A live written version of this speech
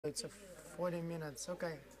It's a 40 minutes.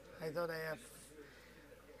 Okay. I thought I have.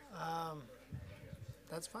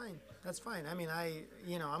 That's fine. That's fine. I mean,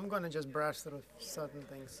 I'm gonna just brush through certain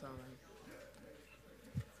things. So.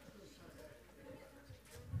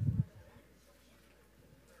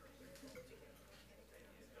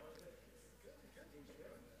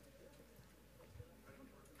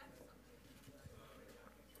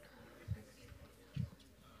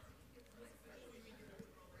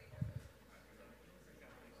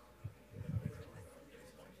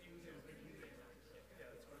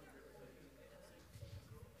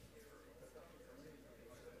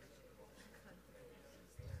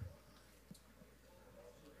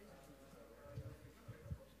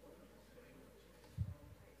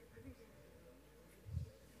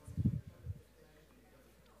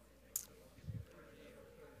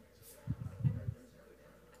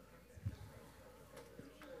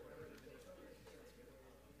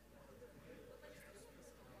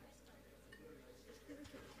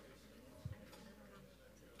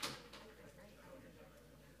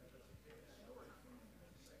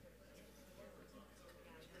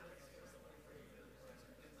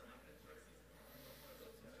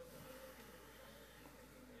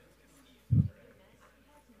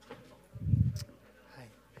 Hi.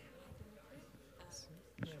 Yes.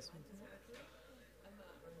 Yes, we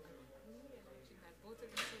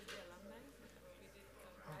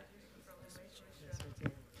do.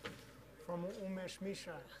 From Umesh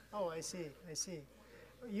Mishra. Oh, I see. I see.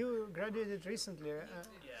 You graduated recently. I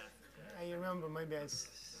remember. Maybe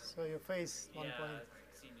saw your face at one point. I've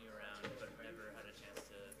seen you around, but never had a chance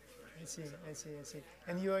to. I see. I see. I see.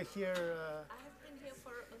 And you are here. I have been here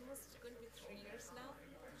for almost going to be 3 years now,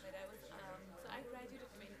 but I was so I graduated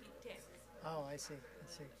 2010. Oh, I see. I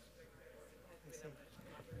see. I see.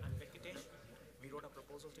 I'm Venkatesh. We wrote a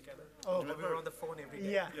proposal together. Oh, We were on the phone every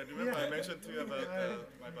day. Yeah. Yeah, do you remember I mentioned to you about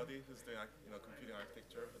my buddy who's doing computing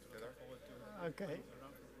architecture together? Okay.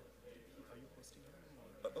 Are you posting here?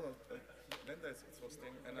 Linda is hosting,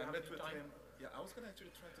 and I met with him. Yeah, I was gonna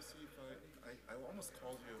actually try to see if I almost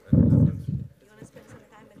called you at 11. You want to spend some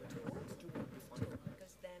time at 2? 2,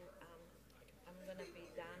 because then I'm going to be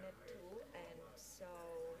done at 2, and so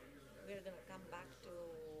we're going to come back to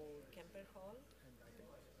Kemper Hall,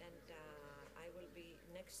 and I will be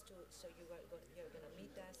next to, so you're going to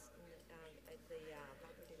meet us at the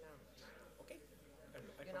faculty lounge. Okay.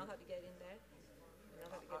 You know how to get in there? You know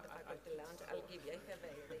how to get the faculty lounge? I'll give you. I have a.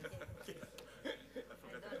 They gave me.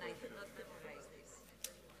 I did not memorize this.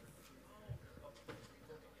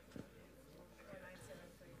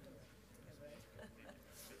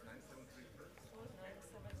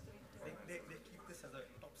 4732. They keep this as a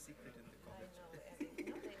top secret in the I college. know. I mean, no, they don't.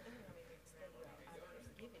 I mean, it's the others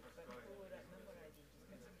give it, but who would have memorized it?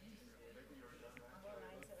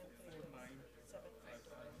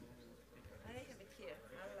 49732. I have it here.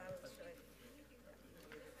 I'll show it.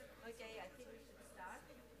 Okay, I think we should start.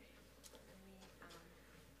 Let me.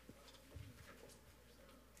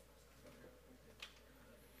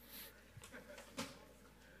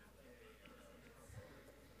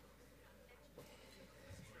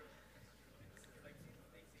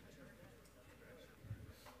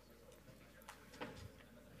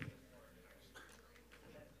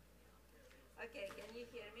 Okay, can you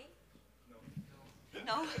hear me? No.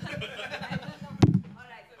 No? I don't know. All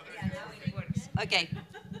right. Yeah, now it works. Okay,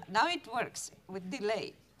 now it works with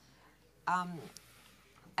delay.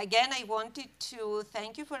 Again, I wanted to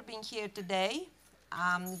thank you for being here today.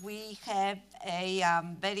 We have a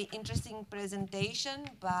very interesting presentation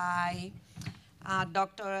by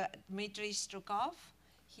Dr. Dmitri Strukov.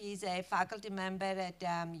 He's a faculty member at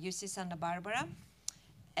UC Santa Barbara.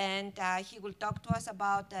 And he will talk to us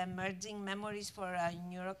about emerging memories for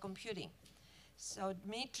neurocomputing. So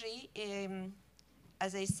Dmitri,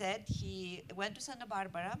 as I said, he went to Santa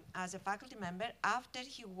Barbara as a faculty member after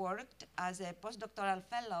he worked as a postdoctoral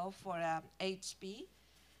fellow for HP.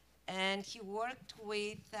 And he worked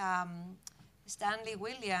with Stanley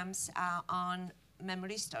Williams on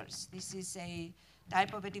memory stores. This is a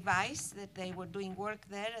type of a device that they were doing work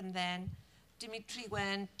there, and then Dmitri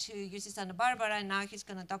went to UC Santa Barbara, and now he's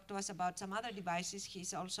going to talk to us about some other devices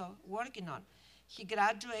he's also working on. He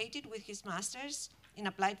graduated with his master's in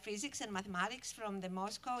applied physics and mathematics from the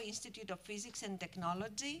Moscow Institute of Physics and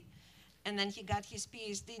Technology, and then he got his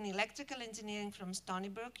PhD in electrical engineering from Stony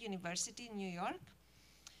Brook University in New York.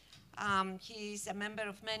 He's a member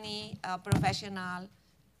of many professional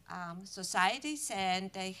societies,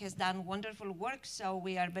 and he has done wonderful work, so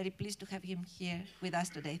we are very pleased to have him here with us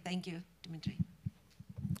today. Thank you, Dmitri.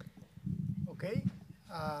 Okay.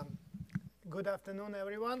 Good afternoon,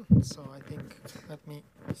 everyone. So I think, let me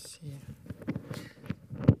see.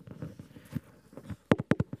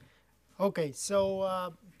 Okay,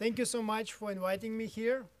 so thank you so much for inviting me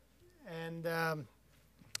here. And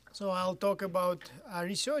so I'll talk about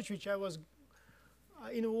research which I was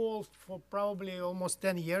involved for probably almost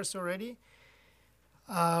 10 years already.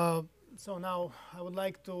 So now I would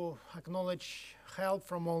like to acknowledge help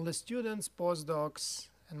from all the students, postdocs,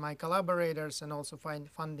 and my collaborators, and also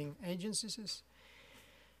funding agencies.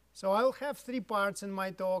 So I'll have 3 parts in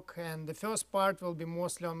my talk, and the first part will be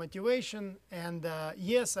mostly on motivation. And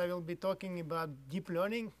yes, I will be talking about deep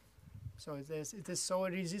learning. So it is so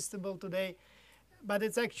irresistible today, but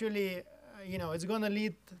it's actually, it's going to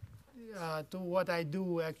lead to what I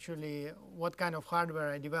do actually, what kind of hardware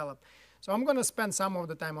I develop. So I'm going to spend some of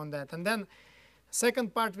the time on that. And then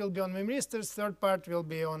second part will be on memristors. Third part will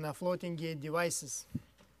be on floating gate devices.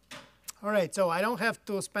 All right, so I don't have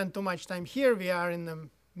to spend too much time here. We are in the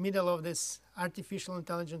middle of this artificial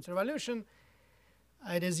intelligence revolution.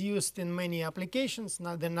 It is used in many applications.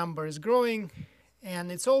 Now the number is growing. And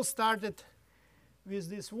it's all started with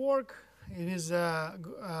this work. It is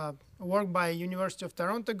work by University of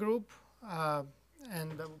Toronto group.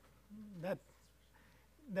 And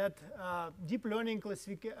that deep learning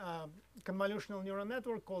convolutional neural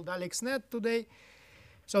network called AlexNet today.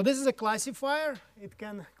 So this is a classifier. It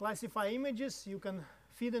can classify images. You can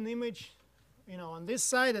feed an image on this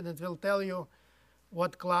side, and it will tell you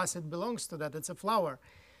what class it belongs to. That it's a flower.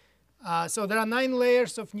 So there are 9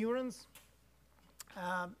 layers of neurons.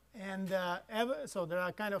 So there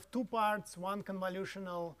are kind of 2 parts, one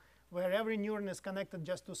convolutional, where every neuron is connected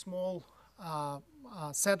just to a small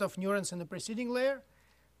set of neurons in the preceding layer,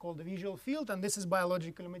 called the visual field, and this is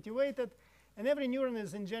biologically motivated. And every neuron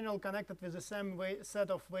is in general connected with the same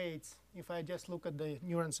set of weights, if I just look at the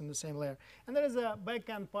neurons in the same layer. And there is a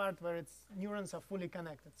back-end part where neurons are fully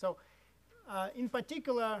connected. So in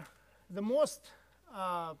particular, the most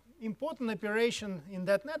important operation in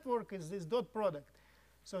that network is this dot product.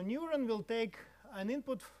 So neuron will take an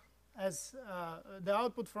input as the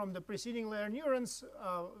output from the preceding layer neurons,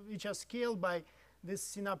 which are scaled by this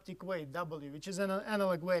synaptic weight, W, which is an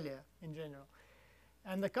analog value in general.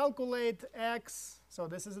 And the calculate X, so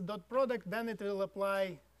this is a dot product, then it will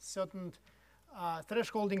apply certain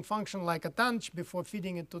thresholding function like a tanh before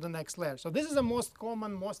feeding it to the next layer. So this is the most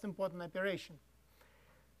common, most important operation.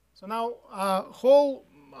 So now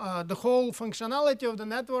the whole functionality of the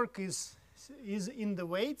network is in the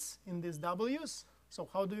weights, in these W's. So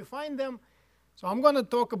how do we find them? So I'm going to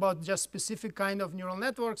talk about just specific kind of neural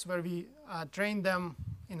networks where we train them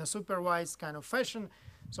in a supervised kind of fashion.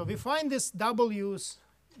 So we find these W's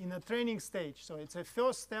in a training stage. So it's a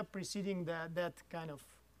first step preceding that kind of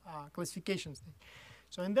classification stage.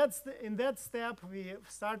 So in that step, we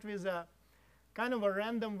start with a kind of a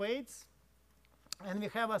random weights. And we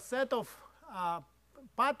have a set of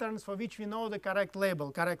patterns for which we know the correct label,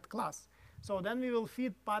 correct class. So then we will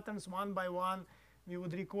feed patterns one by one. We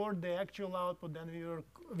would record the actual output. Then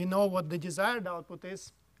we know what the desired output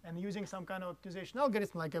is. And using some kind of optimization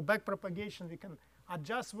algorithm, like a backpropagation, we can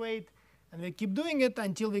adjust weight. And we keep doing it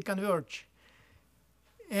until we converge.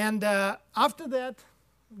 And after that,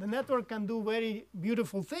 the network can do very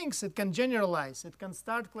beautiful things. It can generalize. It can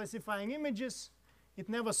start classifying images it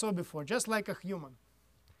never saw before, just like a human.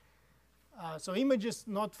 So images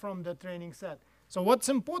not from the training set. So what's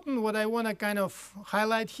important, what I want to kind of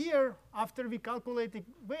highlight here, after we calculate the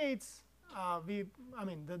weights,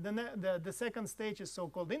 the second stage is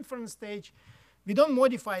so-called inference stage. We don't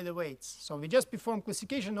modify the weights. So we just perform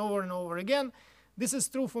classification over and over again. This is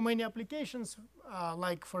true for many applications,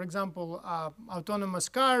 like, for example, autonomous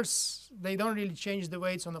cars. They don't really change the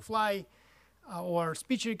weights on the fly, or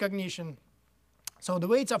speech recognition. So the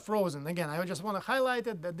weights are frozen. Again, I just want to highlight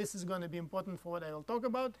it, that this is going to be important for what I will talk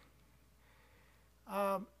about.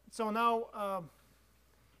 So now,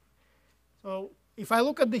 so if I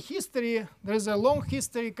look at the history, there's a long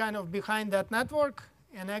history kind of behind that network.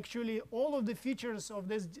 And actually, all of the features of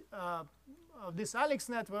this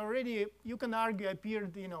AlexNet were already, you can argue,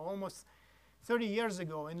 appeared almost 30 years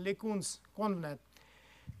ago in LeCun's ConvNet.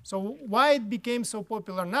 So why it became so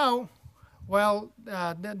popular now? Well,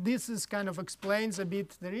 this is kind of explains a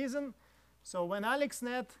bit the reason. So when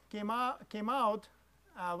AlexNet came out,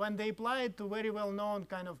 when they applied to very well-known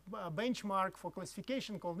kind of benchmark for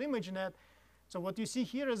classification called ImageNet, so what you see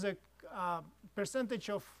here is a percentage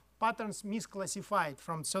of patterns misclassified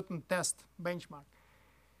from certain test benchmark.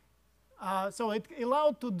 So it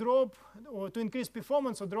allowed to drop or to increase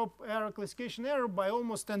performance or drop classification error by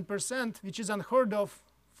almost 10%, which is unheard of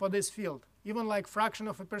for this field. Even like fraction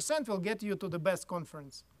of a percent will get you to the best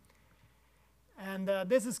conference. And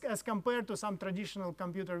this is as compared to some traditional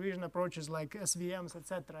computer vision approaches like SVMs,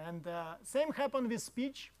 etc. And same happened with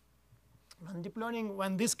speech. And deep learning,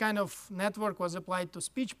 when this kind of network was applied to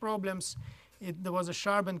speech problems, there was a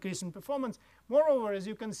sharp increase in performance. Moreover, as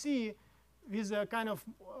you can see, with a kind of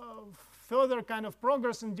further kind of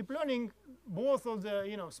progress in deep learning, both of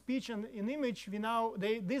the speech and in image,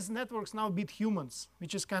 these networks now beat humans,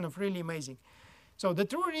 which is kind of really amazing. So the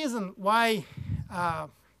true reason why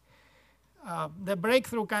the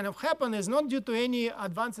breakthrough kind of happened is not due to any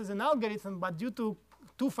advances in algorithm, but due to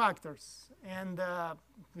two factors, and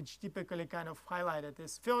which typically kind of highlighted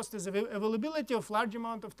is first is availability of large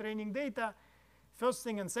amount of training data, first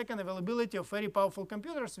thing, and second, availability of very powerful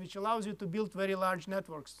computers, which allows you to build very large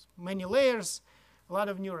networks, many layers, a lot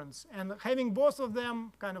of neurons. And having both of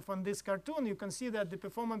them kind of on this cartoon, you can see that the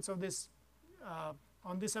performance of this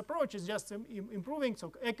on this approach is just improving.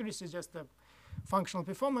 So accuracy is just a functional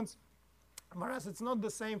performance, whereas it's not the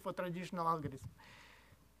same for traditional algorithms.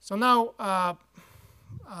 So now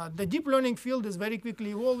the deep learning field is very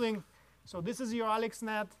quickly evolving. So this is your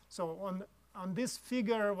AlexNet. So on this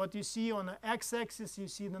figure, what you see on the x-axis, you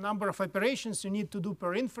see the number of operations you need to do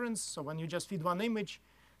per inference. So when you just feed one image,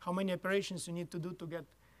 how many operations you need to do to get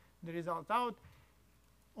the result out.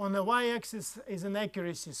 On the y-axis is an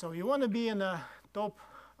accuracy. So you want to be in the top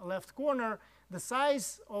left corner. The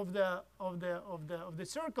size of the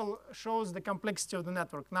circle shows the complexity of the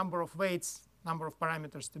network, number of weights, number of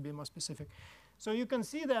parameters to be more specific. So you can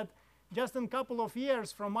see that just in a couple of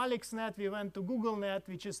years from AlexNet, we went to GoogleNet,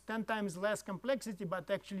 which is 10 times less complexity, but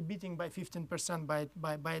actually beating by 15%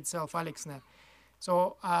 by itself AlexNet.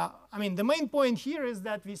 So I mean, the main point here is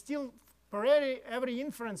that we still, for every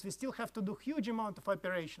inference, we still have to do huge amount of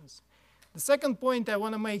operations. The second point I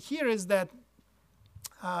want to make here is that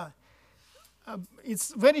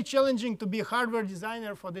it's very challenging to be a hardware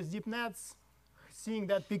designer for these deep nets, seeing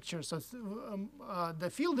that picture. So the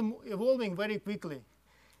field evolving very quickly.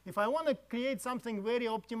 If I want to create something very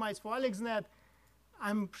optimized for AlexNet,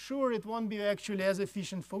 I'm sure it won't be actually as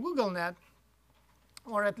efficient for GoogleNet,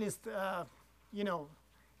 or at least, the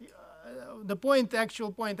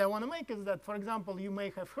actual point I want to make is that, for example, you may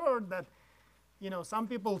have heard that, some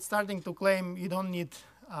people starting to claim you don't need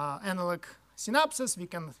analog synapses. We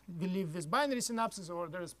live with binary synapses, or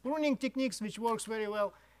there's pruning techniques which works very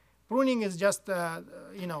well. Pruning is just,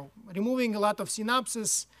 removing a lot of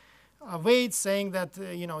synapses, weights, saying that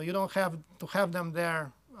you don't have to have them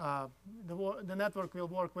there. The network will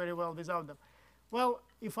work very well without them. Well,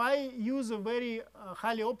 if I use a very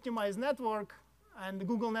highly optimized network, and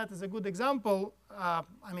GoogleNet is a good example, I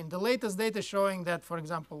mean, the latest data showing that, for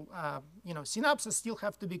example, synapses still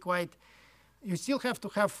have to be you still have to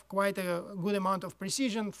have quite a good amount of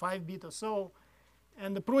precision, 5-bit or so,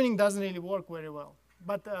 and the pruning doesn't really work very well.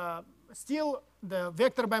 But still, the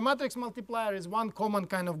vector by matrix multiplier is one common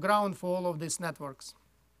kind of ground for all of these networks.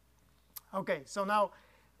 OK, so now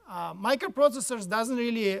microprocessors doesn't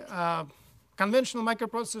really, conventional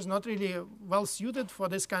microprocessors not really well suited for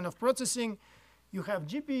this kind of processing. You have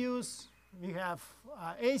GPUs, we have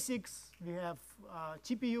ASICs, we have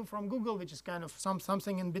TPU from Google, which is kind of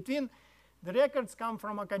something in between. The records come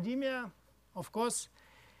from academia, of course.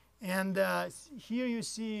 And here you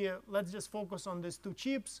see, let's just focus on these two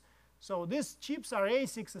chips. So these chips are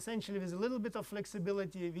ASICs, essentially, with a little bit of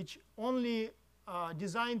flexibility, which only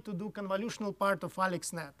designed to do convolutional part of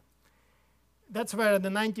AlexNet. That's where the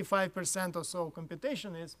 95% or so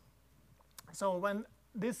computation is. So when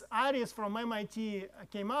this Aries from MIT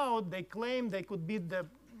came out, they claimed they could beat the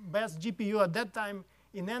best GPU at that time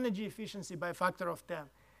in energy efficiency by a factor of 10.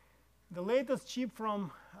 The latest chip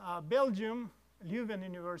from Belgium, Leuven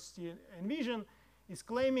University Envision, is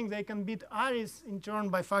claiming they can beat Aries in turn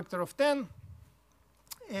by factor of 10.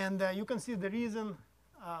 And you can see the reason.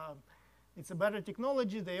 It's a better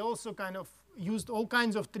technology. They also kind of used all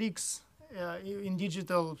kinds of tricks in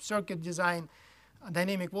digital circuit design,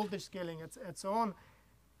 dynamic voltage scaling, and so on.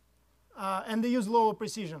 And they use lower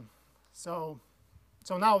precision. So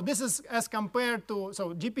now this is as compared to,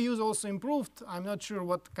 so GPUs also improved. I'm not sure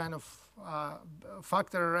what kind of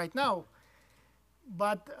factor right now.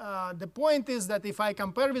 But the point is that if I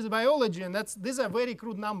compare with biology, and these are very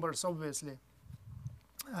crude numbers, obviously.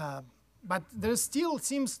 But there still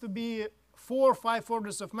seems to be 4 or 5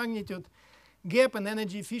 orders of magnitude gap in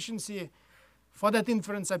energy efficiency for that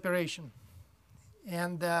inference operation.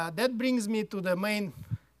 And that brings me to the main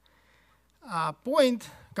point,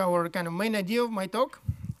 our kind of main idea of my talk.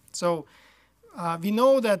 So we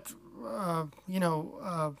know that,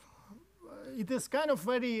 it is kind of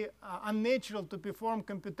very unnatural to perform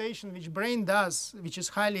computation which brain does, which is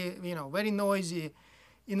highly, very noisy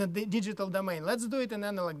in a digital domain. Let's do it in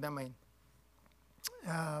analog domain.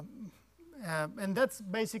 And that's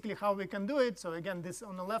basically how we can do it. So again, this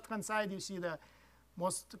on the left-hand side, you see the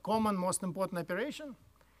most common, most important operation.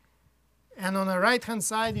 And on the right-hand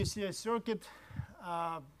side, you see a circuit.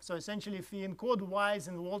 So essentially, if we encode Y's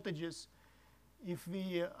in voltages, if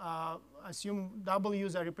we assume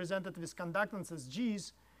W's are represented with conductance as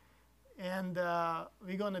G's, and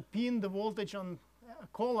we're going to pin the voltage on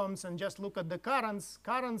columns and just look at the currents.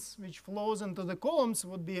 Currents which flows into the columns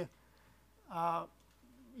would be,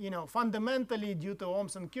 fundamentally due to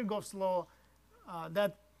Ohm's and Kirchhoff's law,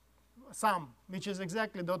 that sum, which is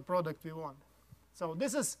exactly dot product we want. So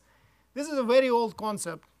this is a very old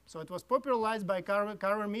concept. So it was popularized by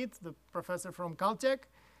Carver Mead, the professor from Caltech.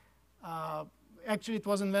 Actually, it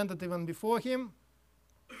was invented even before him.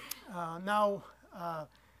 Now,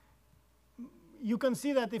 you can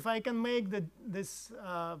see that if I can make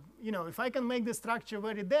if I can make the structure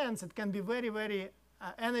very dense, it can be very, very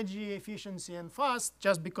energy efficiency and fast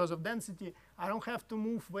just because of density. I don't have to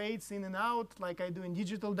move weights in and out like I do in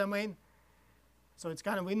digital domain. So it's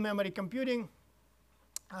kind of in-memory computing.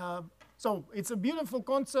 So it's a beautiful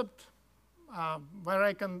concept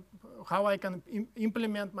where how I can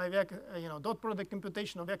implement my dot product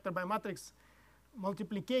computation of vector by matrix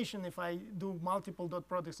multiplication if I do multiple dot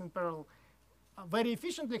products in parallel very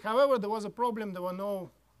efficiently. However, there was a problem. There were no,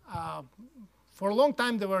 for a long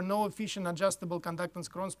time, there were no efficient adjustable conductance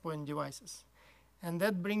Cron's-point devices. And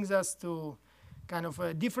that brings us to kind of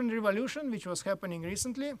a different revolution which was happening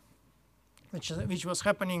recently, which was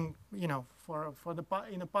happening, in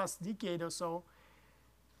the past decade or so.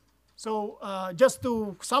 So just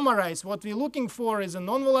to summarize, what we're looking for is a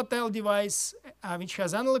non-volatile device which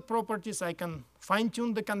has analog properties. I can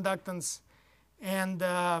fine-tune the conductance, and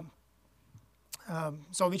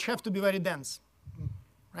so which have to be very dense,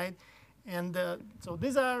 right? And so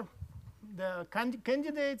these are the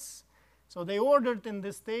candidates. So they ordered in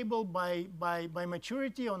this table by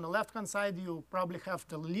maturity. On the left-hand side, you probably have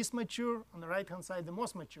the least mature. On the right-hand side, the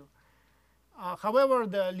most mature. However,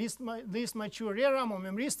 the least mature ReRAM or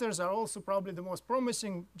memristors are also probably the most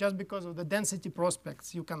promising just because of the density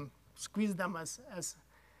prospects. You can squeeze them as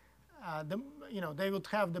they would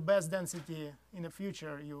have the best density in the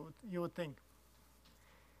future, you would think.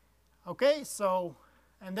 Okay, so,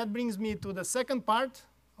 and that brings me to the second part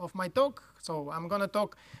of my talk. So I'm going to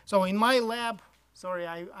talk. So in my lab, sorry,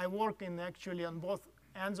 I work actually on both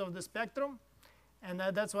ends of the spectrum. And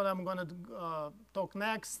that's what I'm going to talk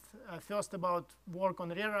next. First about work on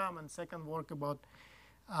ReRAM, and second work about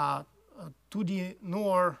 2D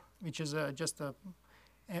NOR, which is just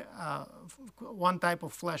one type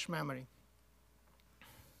of flash memory.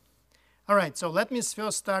 All right, so let me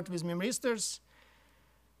first start with memristors.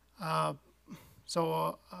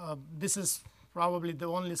 This is probably the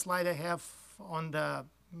only slide I have on the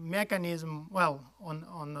mechanism, well,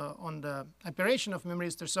 on the operation of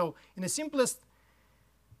memristors. So in the simplest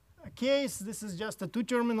case, this is just a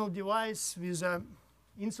two-terminal device with an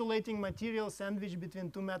insulating material sandwiched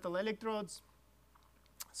between two metal electrodes.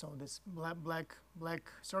 So this black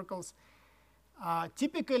circles.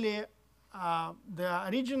 Typically, the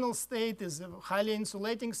original state is a highly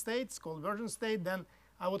insulating state. It's called virgin state. Then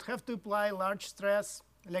I would have to apply large stress,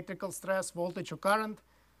 electrical stress, voltage, or current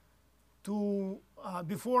to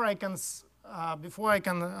before I can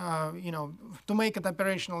to make it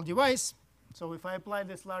operational device. So if I apply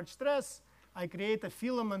this large stress, I create a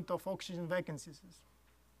filament of oxygen vacancies.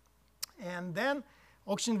 And then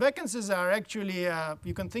oxygen vacancies are actually,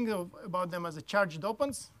 you can think about them as a charged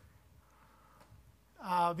dopants,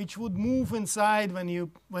 which would move inside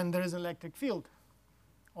when there is an electric field,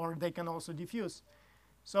 or they can also diffuse.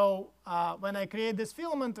 So when I create this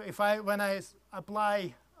filament, when I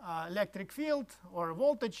apply electric field or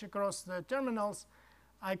voltage across the terminals,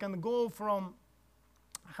 I can go from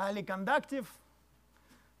highly conductive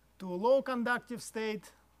to low conductive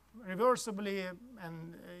state reversibly,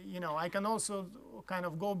 and I can also kind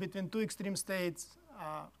of go between two extreme states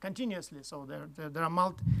continuously. So there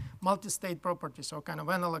are multi-state properties, so kind of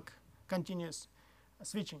analog continuous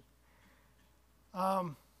switching.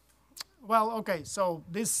 Well, okay, so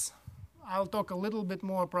this I'll talk a little bit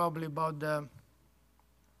more probably about the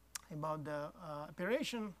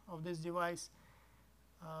operation of this device.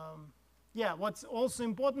 Yeah, what's also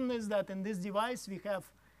important is that in this device we have,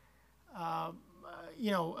 a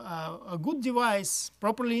good device,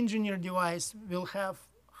 properly engineered device, will have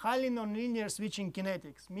highly nonlinear switching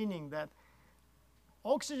kinetics, meaning that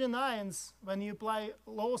oxygen ions, when you apply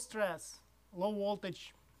low stress, low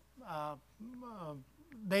voltage,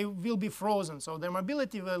 they will be frozen. So their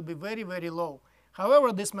mobility will be very, very low.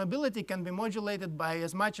 However, this mobility can be modulated by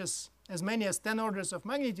as many as 10 orders of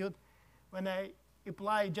magnitude when I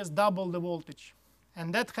apply just double the voltage.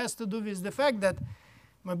 And that has to do with the fact that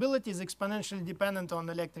mobility is exponentially dependent on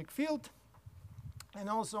the electric field and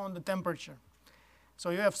also on the temperature. So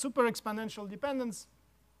you have super exponential dependence.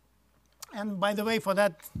 And by the way, for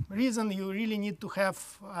that reason, you really need to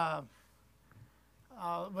have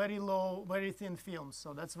very low, very thin films.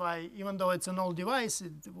 So that's why, even though it's an old device,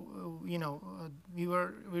 we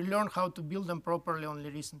learned how to build them properly only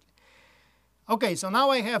recently. Okay, so now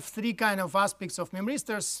I have three kind of aspects of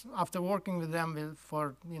memristors after working with them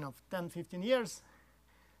for 10, 15 years.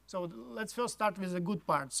 So let's first start with the good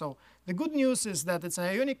part. So the good news is that it's an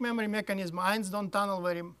ionic memory mechanism. Ions don't tunnel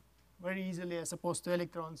very easily as opposed to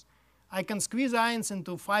electrons. I can squeeze ions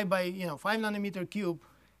into 5 nanometer cube,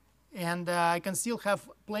 and I can still have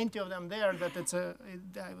plenty of them there. That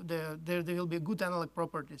there will be good analog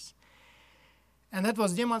properties, and that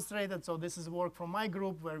was demonstrated. So this is work from my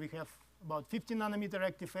group where we have about 50 nanometer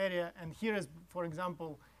active area, and here is, for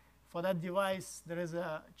example, for that device, there is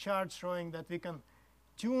a chart showing that we can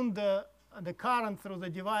tune the current through the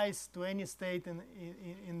device to any state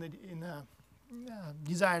in a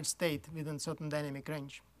desired state within certain dynamic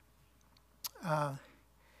range.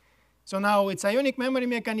 So now it's ionic memory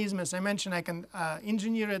mechanism. As I mentioned, I can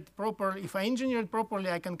engineer it properly. If I engineer it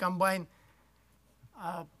properly, I can combine,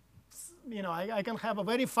 I can have a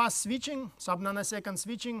very fast switching, sub-nanosecond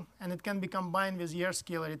switching, and it can be combined with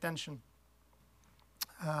year-scale retention.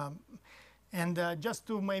 And just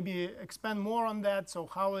to maybe expand more on that, so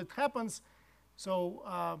how it happens. So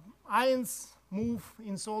ions move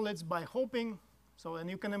in solids by hopping. So, and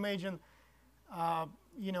you can imagine,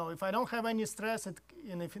 if I don't have any stress,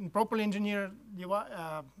 and if in properly engineered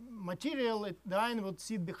material, the ion would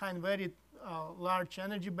sit behind very large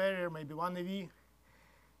energy barrier, maybe 1 eV.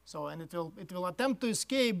 So, and it will attempt to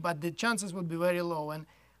escape, but the chances would be very low. And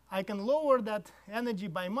I can lower that energy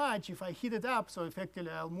by much if I heat it up. So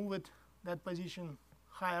effectively, I'll move it that position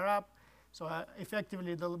higher up. So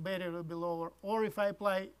effectively, the barrier will be lower. Or if I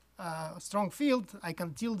apply a strong field, I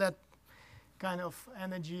can tilt that kind of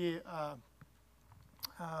energy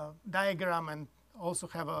diagram and also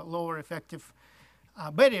have a lower effective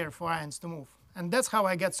barrier for ions to move. And that's how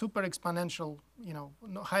I get super exponential,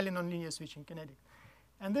 highly nonlinear switching kinetic.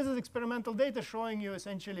 And this is experimental data showing you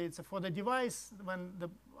essentially it's for the device when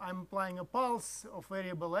I'm applying a pulse of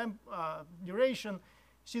variable duration.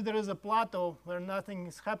 See, there is a plateau where nothing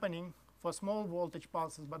is happening for small voltage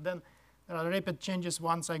pulses, but then there are rapid changes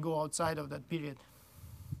once I go outside of that period.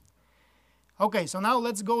 OK, so now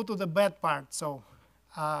let's go to the bad part. So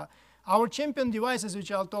our champion devices,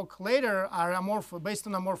 which I'll talk later, are based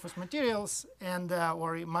on amorphous materials and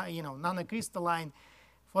or nanocrystalline.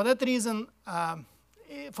 For that reason,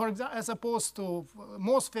 for example, as opposed to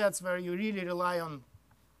MOSFETs, where you really rely on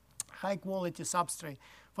high-quality substrate.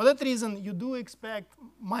 For that reason, you do expect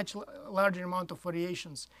much larger amount of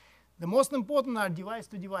variations. The most important are device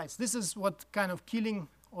to device. This is what kind of killing,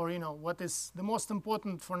 or what is the most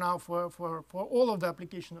important for now for all of the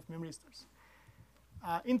application of memristors.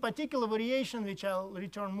 In particular, variation, which I'll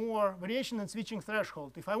return more, variation in switching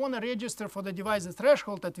threshold. If I want to register for the device the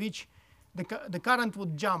threshold at which the current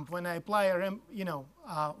would jump when I apply a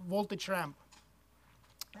voltage ramp,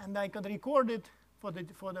 and I could record it for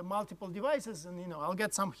the multiple devices, and I'll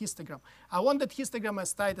get some histogram. I want that histogram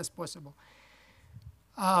as tight as possible.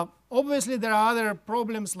 Obviously, there are other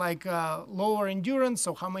problems like lower endurance,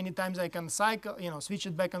 so how many times I can cycle, switch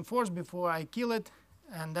it back and forth before I kill it,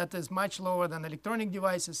 and that is much lower than electronic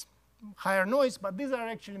devices. Higher noise, but these are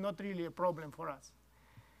actually not really a problem for us.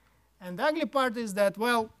 And the ugly part is that,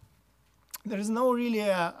 well, there is no really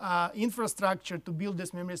infrastructure to build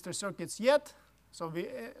these memristor circuits yet. So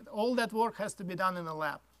all that work has to be done in a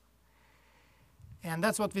lab. And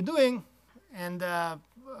that's what we're doing. And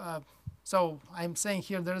so I'm saying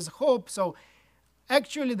here there is hope. So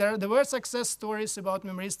actually, there were success stories about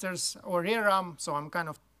memristors or RARAM. So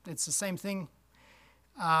it's the same thing.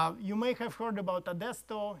 You may have heard about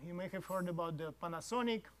Adesto. You may have heard about the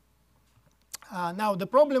Panasonic. Now, the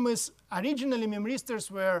problem is originally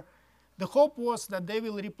memristors were, the hope was that they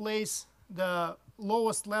will replace the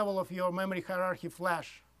lowest level of your memory hierarchy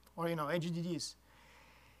flash, or HDDs.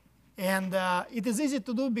 And it is easy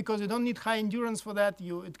to do because you don't need high endurance for that.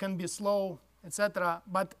 It can be slow, etc.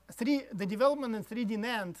 But the development in 3D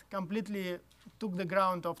NAND completely took the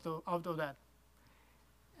ground out of that.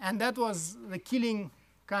 And that was the killing,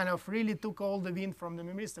 kind of really took all the wind from the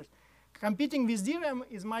memristors. Competing with DRAM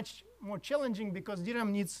is much more challenging because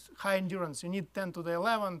DRAM needs high endurance. You need 10 to the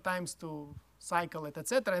 11 times to cycle it,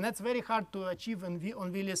 etc. And that's very hard to achieve on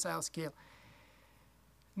VLSI scale.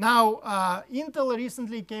 Now, Intel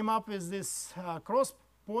recently came up with this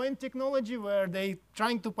point technology where they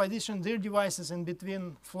trying to position their devices in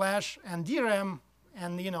between flash and DRAM,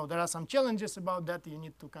 and there are some challenges about that. You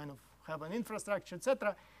need to kind of have an infrastructure,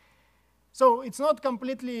 etc. So it's not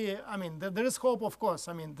completely. I mean, there is hope, of course.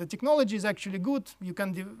 I mean, the technology is actually good. You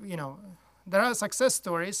can, there are success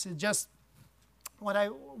stories. It's just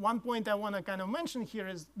one point I want to kind of mention here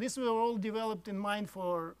is these were all developed in mind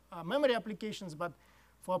for memory applications, but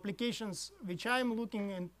for applications which I'm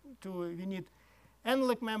looking into, we need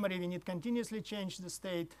analog memory. We need continuously change the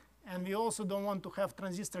state, and we also don't want to have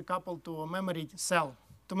transistor coupled to a memory cell,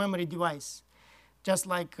 to memory device. Just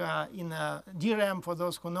like in DRAM, for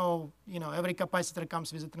those who know, every capacitor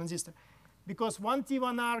comes with a transistor. Because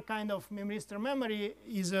 1T1R kind of memristor memory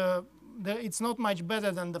is it's not much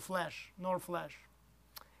better than the flash, NOR flash.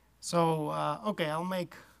 So okay,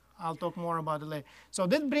 I'll talk more about it later. So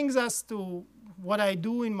that brings us to what I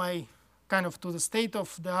do in my to the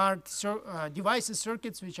state-of-the-art devices,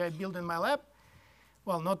 circuits, which I build in my lab.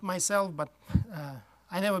 Well, not myself, but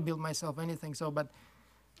I never build myself anything. So, but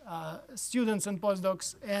students and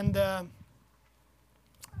postdocs. And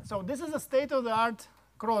so this is a state-of-the-art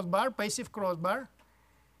crossbar, passive crossbar.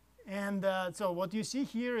 And so what you see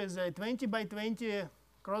here is a 20 by 20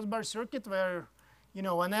 crossbar circuit where,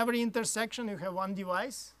 on every intersection you have one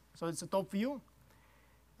device. So it's a top view.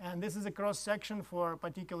 And this is a cross section for a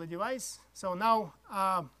particular device. So now,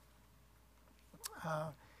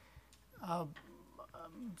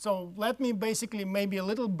 so let me basically maybe a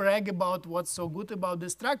little brag about what's so good about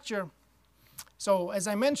this structure. So as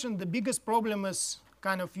I mentioned, the biggest problem is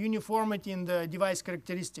kind of uniformity in the device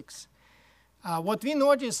characteristics. What we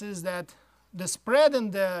notice is that the spread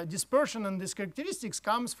and the dispersion in these characteristics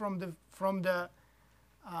comes from the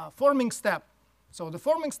forming step. So the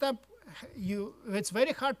forming step, it's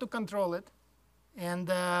very hard to control it. And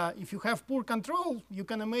if you have poor control, you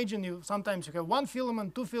can imagine sometimes you have one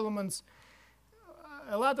filament, two filaments.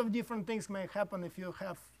 A lot of different things may happen if you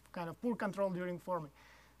have kind of poor control during forming.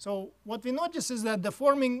 So what we notice is that the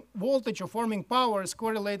forming voltage or forming power is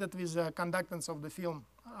correlated with the conductance of the film,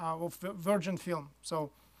 of virgin film.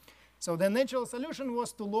 So the natural solution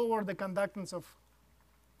was to lower the conductance of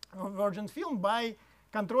virgin film by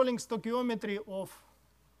controlling stoichiometry of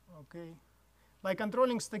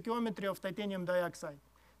titanium dioxide.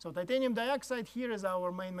 So titanium dioxide here is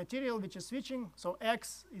our main material, which is switching. So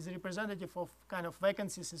X is representative of kind of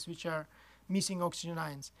vacancies which are missing oxygen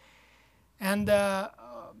ions. And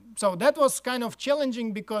so that was kind of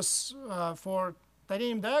challenging because for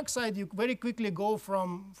titanium dioxide, you very quickly go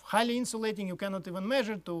from highly insulating, you cannot even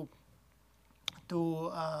measure, to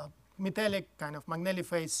metallic kind of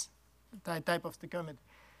magnetophase type of stoichiometry.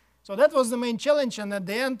 So that was the main challenge, and at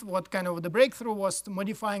the end, what kind of the breakthrough was the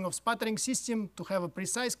modifying of sputtering system to have a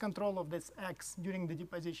precise control of this X during the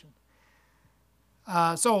deposition.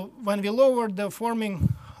 So when we lowered the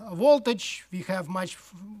forming voltage, we have much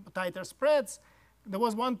tighter spreads. There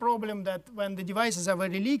was one problem that when the devices are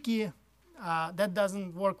very leaky, that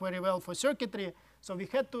doesn't work very well for circuitry. So we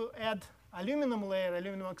had to add aluminum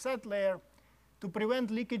oxide layer to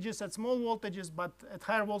prevent leakages at small voltages, but at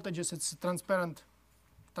higher voltages, it's a transparent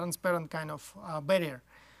kind of barrier.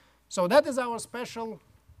 So that is our special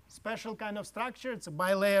kind of structure. It's a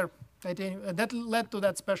bilayer titanium that led to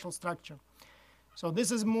that special structure. So this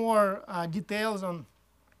is more details on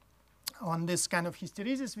this kind of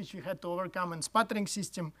hysteresis which we had to overcome in sputtering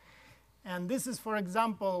system. And this is, for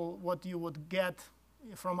example, what you would get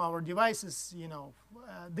from our devices.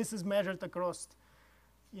 This is measured across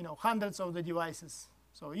hundreds of the devices.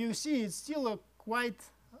 So you see it's still a quite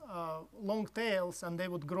long tails, and they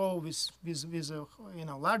would grow with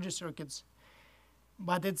larger circuits.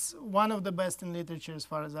 But it's one of the best in literature as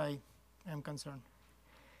far as I am concerned.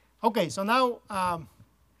 Okay, so now,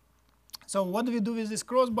 so what do we do with these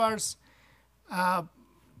crossbars?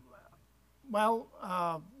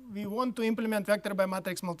 We want to implement vector by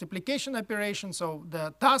matrix multiplication operation. So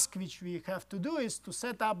the task which we have to do is to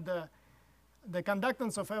set up the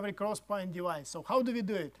conductance of every cross-point device. So how do we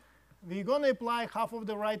do it? We're going to apply half of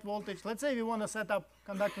the right voltage. Let's say we want to set up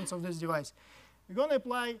conductance of this device. We're going to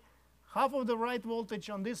apply half of the right voltage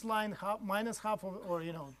on this line, minus half of,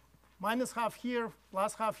 minus half here,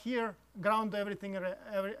 plus half here, ground everything,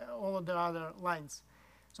 all of the other lines.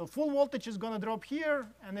 So full voltage is going to drop here,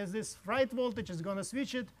 and as this right voltage is going to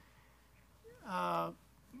switch it.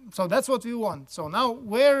 So that's what we want. So now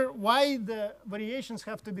why the variations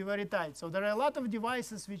have to be very tight? So there are a lot of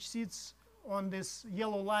devices which sits on these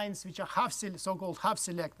yellow lines which are so-called half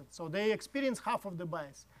selected. So they experience half of the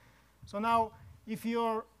bias. So now if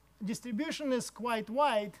your distribution is quite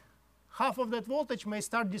wide, half of that voltage may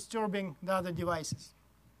start disturbing the other devices.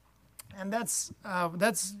 And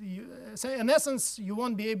so in essence, you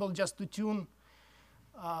won't be able just to tune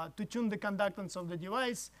the conductance of the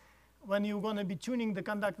device. When you're going to be tuning the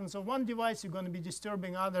conductance of one device, you're going to be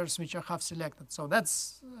disturbing others which are half selected. So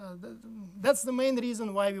that's the main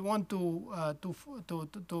reason why we want to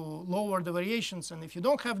lower the variations. And if you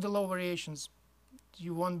don't have the low variations,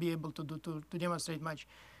 you won't be able to demonstrate much.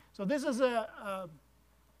 So this is a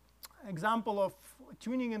example of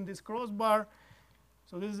tuning in this crossbar.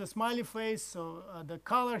 So this is a smiley face. So the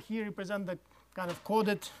color here represents the kind of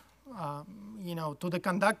coded to the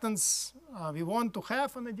conductance we want to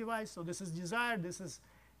have on the device. So this is desired. This is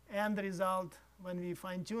end result when we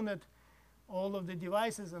fine-tune it, all of the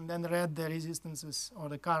devices, and then read the resistances or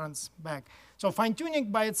the currents back. So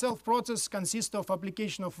fine-tuning by itself process consists of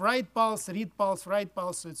application of write pulse, read pulse, write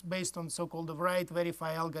pulse. So it's based on so-called write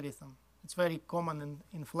verify algorithm. It's very common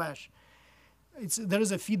in Flash. There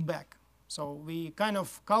is a feedback. So we kind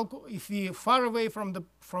of if we are far away from the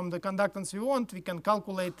conductance we want, we can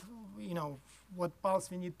calculate, what pulse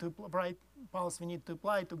we need to write pulse we need to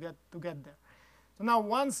apply to get there. So now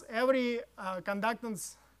once every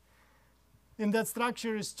conductance in that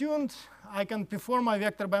structure is tuned, I can perform my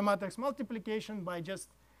vector by matrix multiplication by just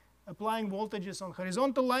applying voltages on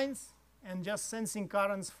horizontal lines and just sensing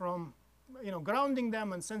currents from, grounding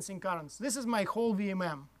them and sensing currents. This is my whole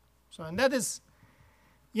VMM. So and that is.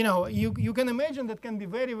 You can imagine that can be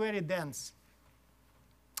very, very dense,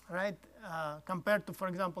 right, compared to, for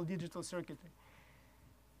example, digital circuitry.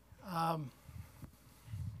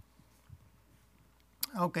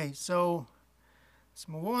 OK, so let's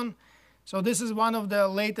move on. So this is one of the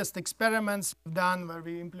latest experiments we've done where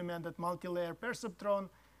we implemented multi-layer perceptron,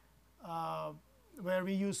 where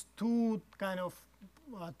we used two kind of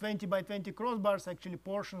 20 by 20 crossbars, actually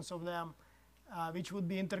portions of them, which would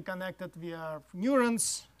be interconnected via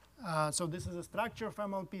neurons. So this is a structure of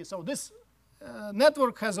MLP. So this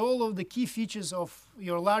network has all of the key features of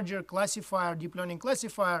your larger classifier, deep learning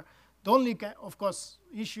classifier. The only, of course,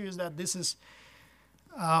 issue is that this is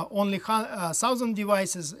only 1,000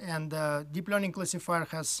 devices, and deep learning classifier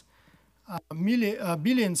has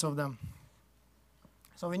billions of them.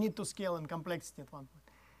 So we need to scale in complexity at one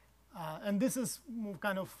point. And this is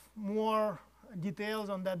kind of more details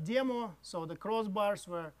on that demo. So the crossbars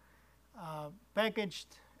were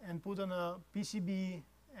packaged and put on a PCB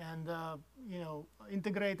and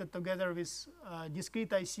integrated together with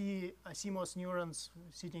discrete IC CMOS neurons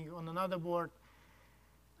sitting on another board.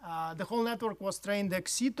 The whole network was trained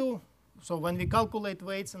ex situ. So when we calculate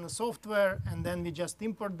weights in the software, and then we just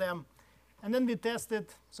import them, and then we test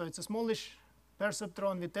it. So it's a smallish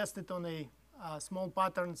perceptron. We test it on a small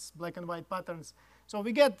patterns, black and white patterns. So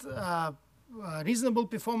we get reasonable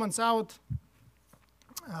performance out.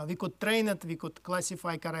 We could train it. We could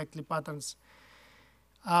classify correctly patterns.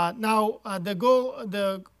 Now,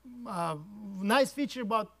 the nice feature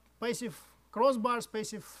about passive crossbars,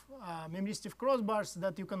 passive memristive crossbars,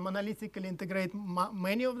 that you can monolithically integrate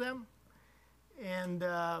many of them, and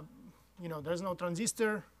there's no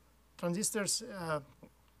transistors,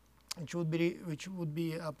 which would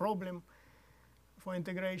be a problem for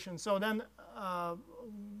integration. So then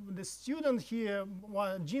the student here,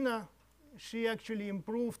 Gina, she actually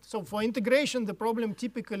improved. So for integration, the problem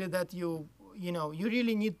typically that you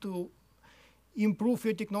really need to improve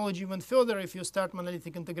your technology even further if you start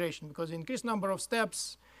monolithic integration, because increased number of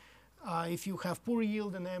steps, if you have poor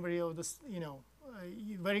yield in every of this,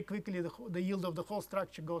 very quickly the yield of the whole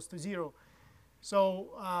structure goes to 0.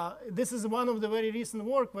 So this is one of the very recent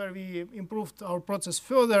work where we improved our process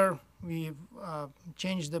further. We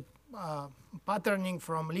changed the patterning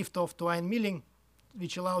from liftoff to ion milling,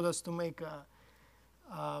 which allowed us to make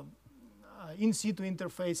in situ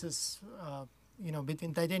interfaces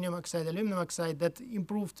between titanium oxide and aluminum oxide that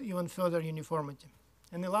improved even further uniformity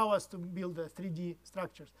and allow us to build 3D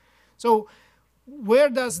structures. So where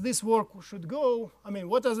does this work should go? I mean,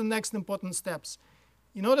 what are the next important steps?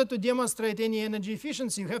 In order to demonstrate any energy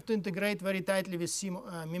efficiency, you have to integrate very tightly with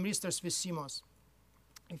memristors with CMOS.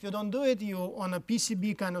 If you don't do it, on a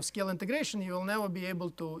PCB kind of scale integration, you will never be able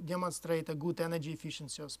to demonstrate a good energy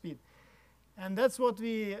efficiency or speed. And that's what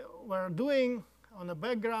we were doing on the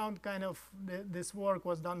background. Kind of this work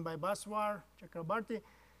was done by Baswar Chakrabarty.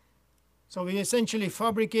 So we essentially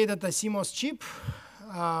fabricated a CMOS chip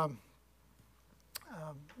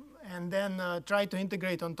and then tried to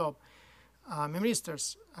integrate on top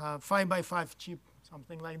memristors, 5x5 chip,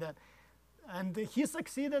 something like that. And he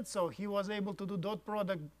succeeded, so he was able to do dot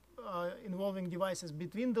product involving devices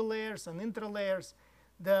between the layers and intralayers.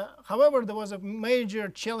 However, there was a major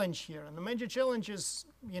challenge here, and the major challenge is,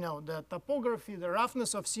 the topography, the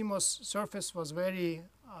roughness of CMOS surface was very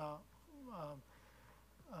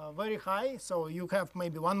very high. So you have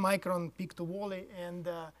maybe 1 micron peak to volley, and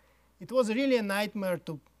it was really a nightmare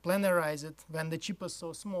to planarize it when the chip was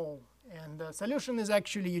so small. And the solution is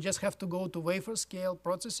actually you just have to go to wafer scale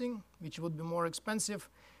processing, which would be more expensive,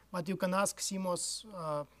 but you can ask CMOS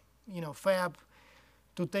fab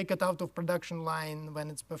to take it out of production line when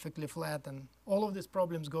it's perfectly flat, and all of these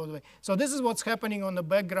problems go away. So this is what's happening on the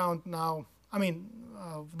background now. I mean,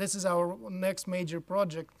 this is our next major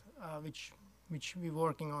project, which we're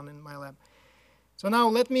working on in my lab. So now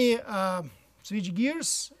let me switch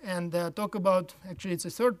gears and talk about, actually it's a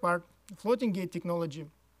third part, floating gate technology.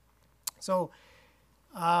 So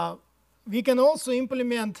we can also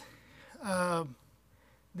implement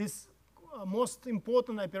this most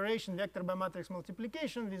important operation, vector by matrix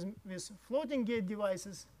multiplication, with floating gate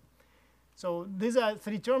devices. So these are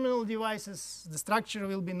 3-terminal devices. The structure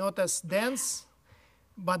will be not as dense,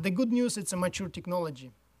 but the good news, it's a mature technology,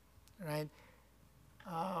 right?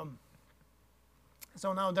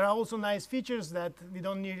 So now there are also nice features that we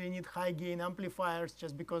don't really need high gain amplifiers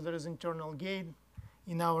just because there is internal gain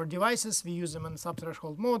in our devices. We use them in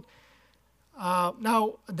sub-threshold mode.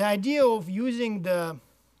 Now, the idea of using the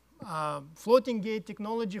floating gate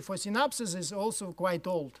technology for synapses is also quite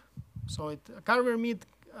old. So Carver-Mead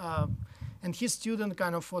and his student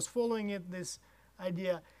kind of was following this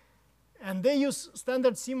idea. And they use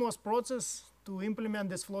standard CMOS process to implement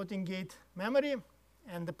this floating gate memory.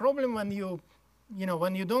 And the problem when you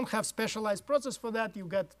don't have specialized process for that, you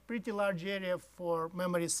get pretty large area for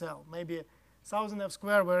memory cell, maybe 1,000 F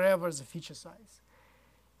square wherever the feature size.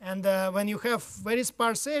 And when you have very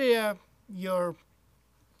sparse area, your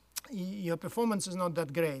performance is not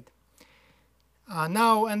that great.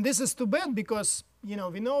 Now, and this is too bad because we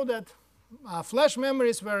know that flash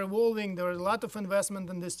memories were evolving. There was a lot of investment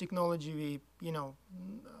in this technology.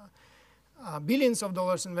 Billions of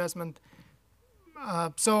dollars investment.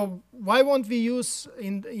 So why won't we use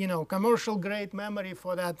commercial grade memory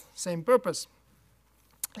for that same purpose?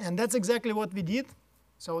 And that's exactly what we did.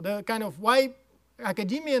 So the kind of why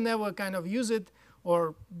academia never kind of use it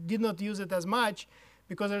or did not use it as much,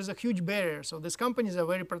 because there's a huge barrier. So these companies are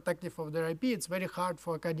very protective of their IP. It's very hard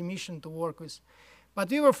for academician to work with. But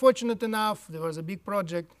we were fortunate enough. There was a big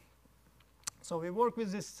project. So we work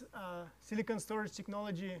with this silicon storage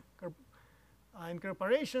technology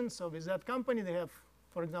incorporation. So with that company, they have,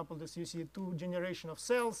 for example, this you see 2 generation of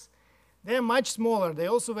cells. They're much smaller. They're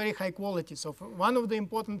also very high quality. So for one of the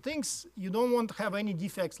important things, you don't want to have any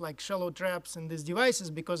defects like shallow traps in these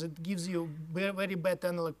devices because it gives you very bad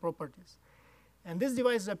analog properties. And these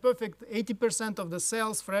devices are perfect. 80% of the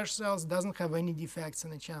cells, fresh cells, doesn't have any defects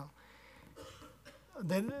in the channel.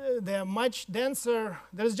 They are much denser.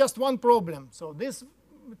 There's just one problem. So this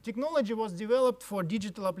technology was developed for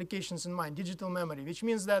digital applications in mind, digital memory, which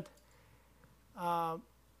means that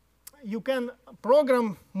you can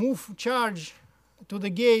program move charge to the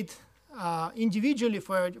gate individually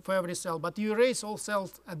for every cell, but you erase all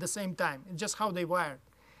cells at the same time. It's just how they wired.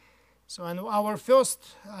 So and our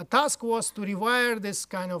first task was to rewire this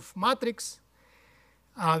kind of matrix.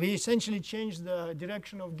 We essentially changed the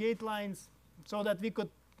direction of gate lines so that we could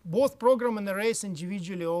both program and erase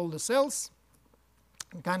individually all the cells.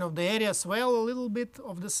 Kind of the area swell a little bit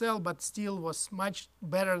of the cell, but still was much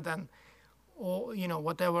better than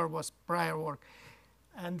whatever was prior work.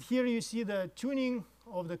 And here you see the tuning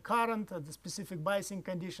of the current at the specific biasing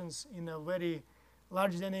conditions in a very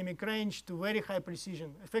large dynamic range to very high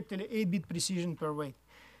precision, effectively 8-bit precision per weight.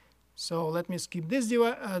 So let me skip this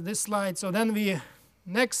slide. So then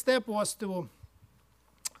next step was to,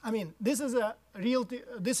 this is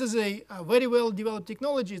a very well developed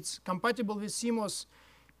technology. It's compatible with CMOS.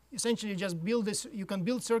 Essentially, just build this. You can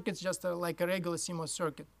build circuits just like a regular CMOS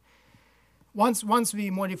circuit. Once we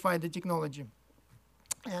modify the technology,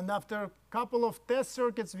 and after a couple of test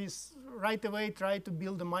circuits, we right away tried to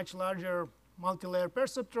build a much larger multi-layer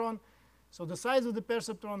perceptron. So the size of the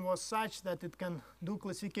perceptron was such that it can do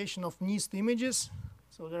classification of NIST images.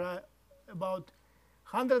 So there are about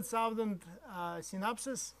 100,000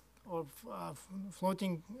 synapses of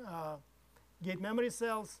floating gate memory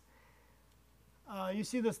cells. You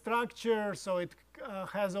see the structure, so it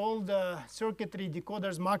has all the circuitry,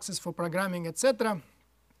 decoders, muxes for programming, etc.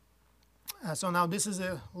 So now this is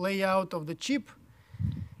a layout of the chip.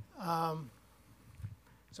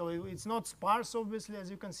 So it's not sparse, obviously, as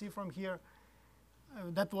you can see from here.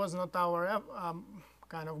 That was not our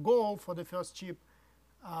kind of goal for the first chip.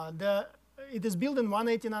 It is built in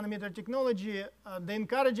 180 nanometer technology. The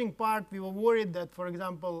encouraging part, we were worried that, for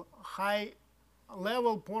example, high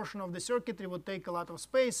level portion of the circuitry would take a lot of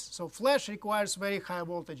space. So flash requires very high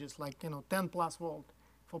voltages, like 10 plus volt.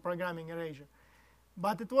 for programming erasure.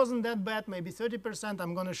 But it wasn't that bad, maybe 30%.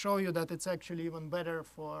 I'm going to show you that it's actually even better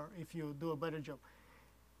for if you do a better job.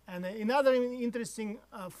 And another interesting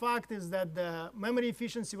fact is that the memory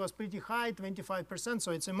efficiency was pretty high, 25%.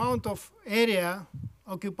 So it's amount of area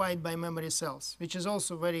occupied by memory cells, which is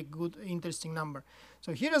also very good, interesting number.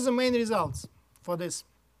 So here are the main results for this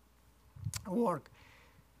work.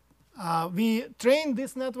 We trained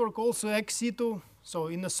this network also ex situ. So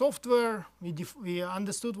in the software, we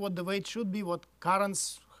understood what the weight should be, what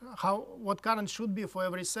currents should be for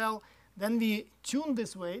every cell. Then we tuned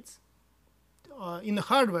these weights in the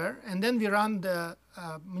hardware, and then we run the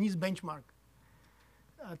MNIST benchmark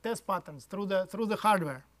test patterns through the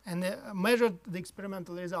hardware and measured the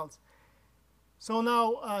experimental results. So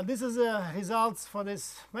now this is the results for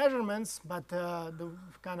these measurements, but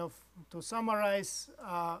to summarize,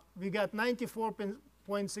 we got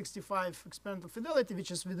 94.65 experimental fidelity,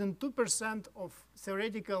 which is within 2% of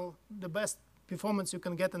theoretical, the best performance you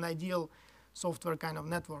can get an ideal software kind of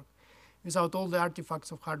network without all the artifacts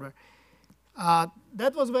of hardware.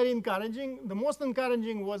 That was very encouraging. The most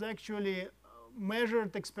encouraging was actually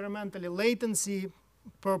measured experimentally latency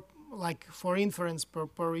for inference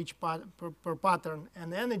per each per pattern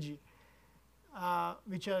and energy,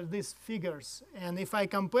 which are these figures. And if I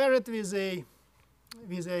compare it with a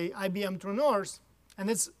IBM True North, and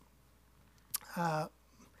it's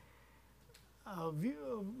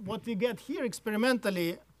what we get here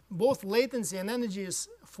experimentally, both latency and energy is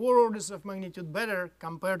 4 orders of magnitude better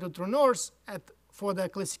compared to True North for the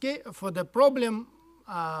problem,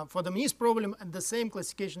 for the MNIST problem at the same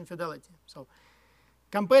classification fidelity. So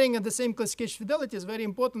comparing at the same classification fidelity is very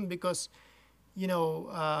important because you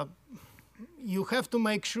have to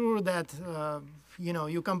make sure that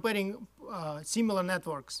you're comparing similar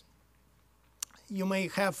networks. You may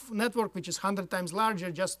have a network which is 100 times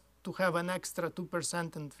larger just to have an extra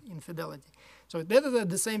 2% in fidelity. So that is at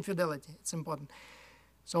the same fidelity. It's important.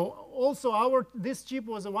 So also this chip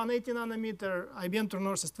was a 180 nanometer. IBM True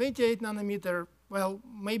North is 28 nanometer. Well,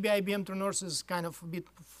 maybe IBM True North is kind of a bit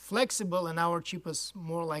flexible, and our chip is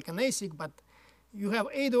more like an ASIC. But you have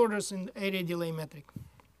 8 orders in area delay metric,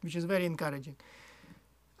 which is very encouraging.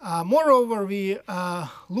 Moreover, we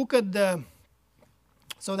look at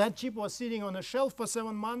so that chip was sitting on a shelf for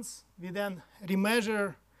 7 months. We then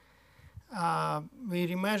remeasure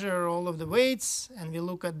all of the weights, and we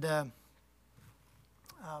look at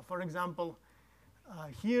for example,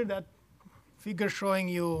 here that figure showing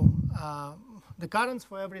you the currents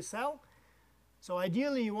for every cell. So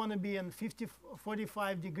ideally, you want to be in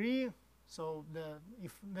 45 degree. So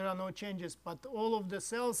if there are no changes, but all of the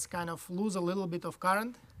cells kind of lose a little bit of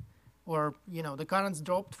current, or the currents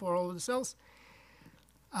dropped for all of the cells.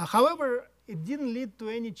 However, it didn't lead to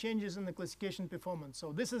any changes in the classification performance.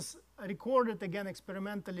 So this is recorded again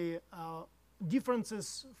experimentally,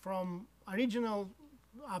 differences from original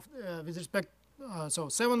with respect, so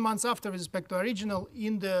 7 months after with respect to original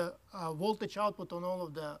in the voltage output on all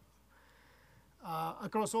of the,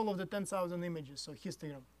 across all of the 10,000 images, so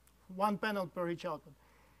histogram, 1 panel per each output.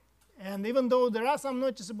 And even though there are some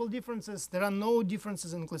noticeable differences, there are no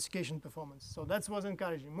differences in classification performance. So that was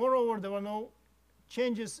encouraging. Moreover, there were no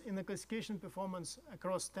changes in the classification performance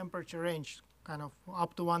across temperature range, kind of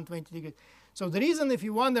up to 120 degrees. So the reason, if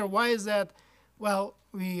you wonder why is that, well,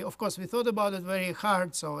 of course, we thought about it very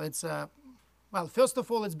hard. So it's, well, first of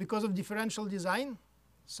all, it's because of differential design.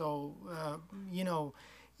 So,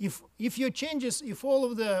 if all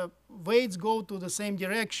of the weights go to the same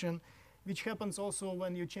direction, which happens also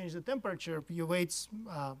when you change the temperature, your weights,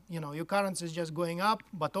 your currents is just going up,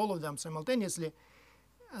 but all of them simultaneously.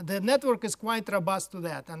 The network is quite robust to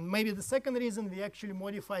that. And maybe the second reason, we actually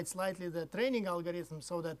modified slightly the training algorithm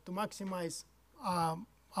so that to maximize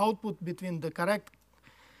output between the correct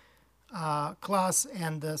class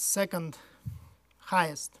and the second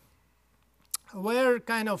highest. Where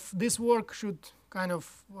kind of this work should kind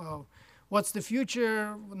of, what's the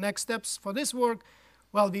future, next steps for this work?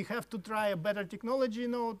 Well, we have to try a better technology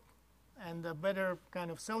node and a better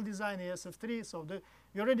kind of cell design, ASF3. So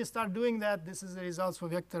we already start doing that. This is the results for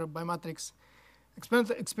vector bimatrix,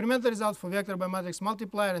 experimental results for vector bimatrix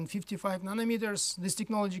multiplier in 55 nanometers. This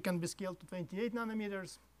technology can be scaled to 28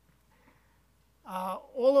 nanometers.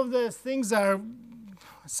 All of the things are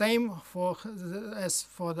same as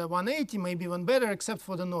for the 180, maybe even better, except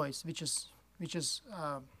for the noise, which is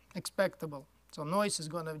expectable. So noise is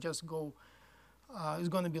going to just go, is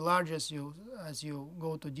going to be large as you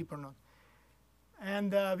go to deeper node.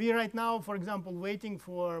 And we right now, for example, waiting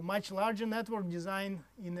for much larger network design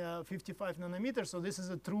in 55 nanometers. So this is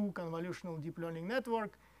a true convolutional deep learning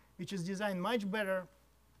network, which is designed much better.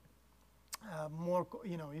 more,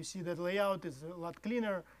 you see that layout is a lot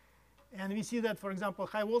cleaner. And we see that, for example,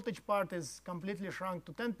 high voltage part is completely shrunk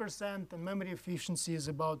to 10%, and memory efficiency is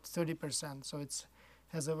about 30%. So it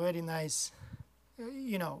has a very nice,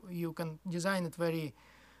 you can design it very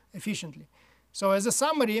efficiently. So as a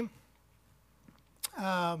summary,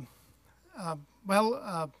 I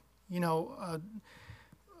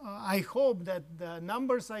hope that the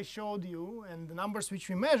numbers I showed you and the numbers which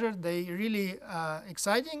we measured, they really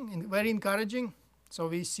exciting and very encouraging. So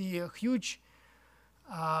we see a huge,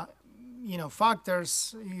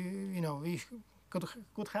 factors. We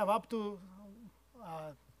could have up to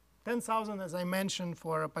 10,000, as I mentioned,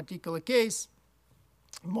 for a particular case,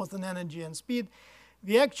 both in energy and speed.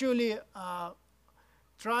 We actually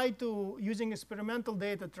try to, using experimental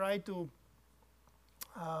data, try to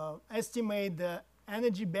estimate the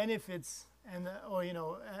energy benefits and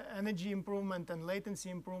energy improvement and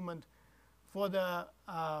latency improvement for the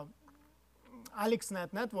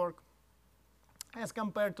AlexNet network as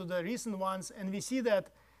compared to the recent ones. And we see that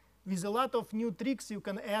with a lot of new tricks you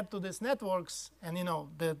can add to these networks. And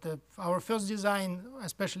our first design,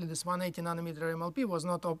 especially this 180 nanometer MLP, was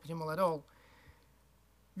not optimal at all.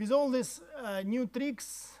 With all these new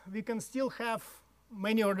tricks, we can still have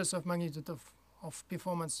many orders of magnitude of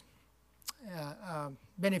performance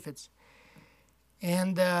benefits.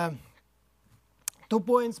 And 2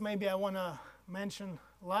 points maybe I want to mention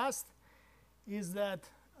last is that,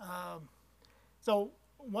 so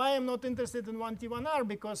why I'm not interested in 1T1R,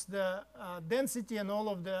 because the density and all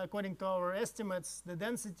of the, according to our estimates, the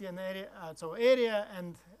density and area, so area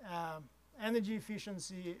and energy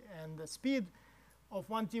efficiency and the speed of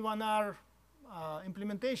 1T1R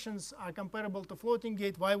implementations are comparable to floating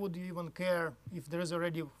gate. Why would you even care if there is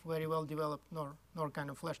already very well developed NOR kind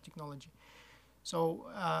of flash technology? So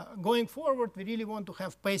going forward, we really want to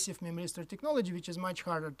have passive memory store technology, which is much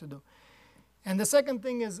harder to do. And the second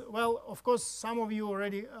thing is, well, of course, some of you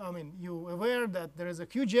already, you're aware that there is a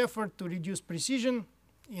huge effort to reduce precision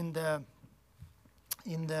in the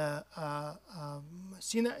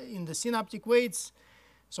synaptic weights.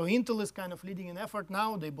 So Intel is kind of leading an effort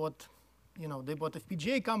now. They bought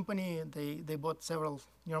FPGA company. They bought several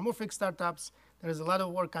neuromorphic startups. There is a lot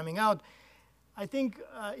of work coming out. I think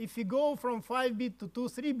if you go from 5-bit to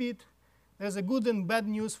 2-3-bit, there's a good and bad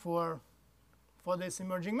news for these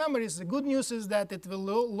emerging memories. The good news is that it will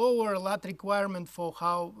lower a lot requirement for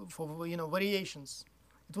variations.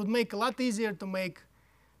 It would make a lot easier to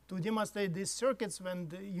demonstrate these circuits when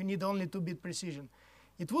you need only 2-bit precision.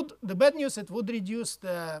 The bad news, it would reduce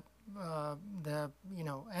the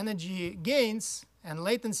energy gains and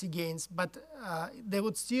latency gains, but they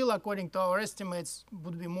would still, according to our estimates,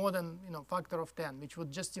 would be more than factor of 10, which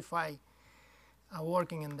would justify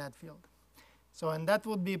working in that field. So, and that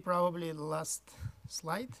would be probably the last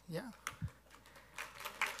slide. Yeah.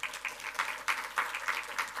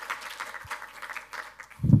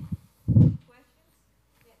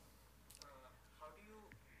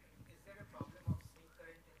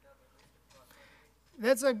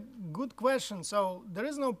 That's a good question. So there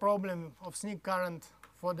is no problem of sneak current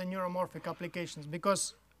for the neuromorphic applications,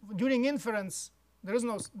 because during inference, there is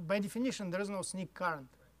no, by definition, there is no sneak current.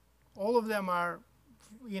 All of them are,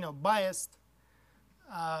 biased.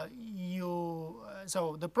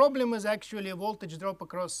 So the problem is actually a voltage drop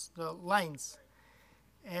across the lines,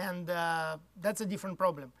 and that's a different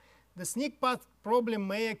problem. The sneak path problem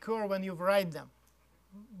may occur when you write them.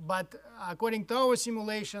 But according to our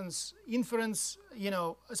simulations, inference,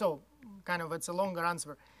 so kind of it's a longer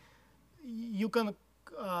answer. You can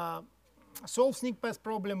solve sneak path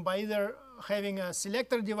problem by either having a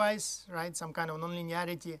selector device, right, some kind of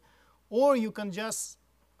nonlinearity, or you can just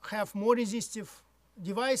have more resistive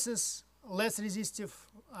devices, less resistive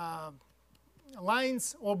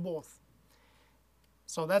lines, or both.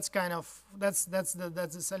 So that's kind of that's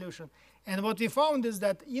the solution. And what we found is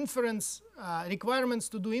that inference requirements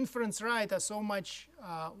to do inference right are so much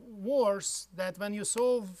worse that when you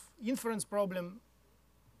solve inference problems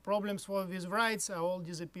with writes are all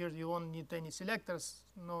disappeared. You won't need any selectors,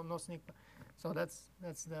 no sneak. So that's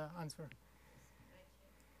the answer.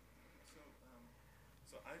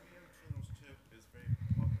 So IBM Juno's chip is very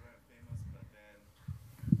popular and famous, but then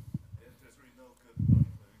there's really no good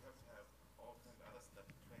learning. You have to have all kinds of other stuff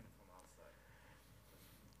to train from outside.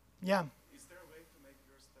 Yeah. Is there a way to make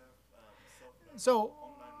your stuff self-learning? So,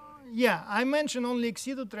 online learning? yeah, I mentioned only ex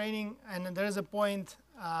situ training, and there is a point.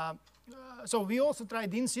 So we also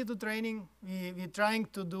tried in situ training. We're trying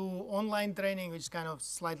to do online training, which is kind of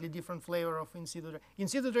slightly different flavor of in situ. In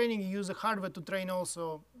situ training, you use the hardware to train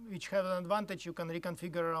also, which have an advantage. You can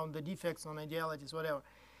reconfigure around the defects, non-idealities, whatever.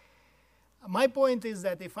 My point is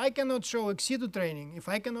that if I cannot show ex situ training, if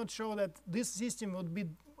I cannot show that this system would be,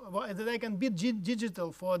 that I can beat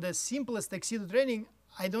digital for the simplest ex situ training,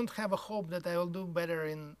 I don't have a hope that I will do better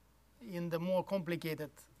in the more complicated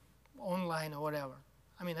online or whatever.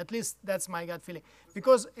 I mean, at least that's my gut feeling.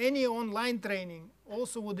 Because any online training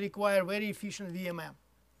also would require very efficient VMM.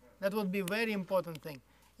 That would be a very important thing.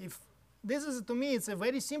 If this is, to me, it's a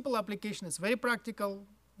very simple application. It's very practical.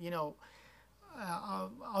 You know,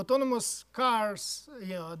 autonomous cars,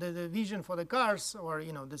 you know, the vision for the cars, or,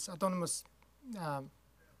 you know, this autonomous, I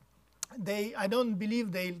don't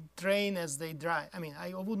believe they train as they drive. I mean,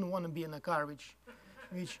 I wouldn't want to be in a car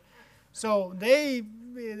so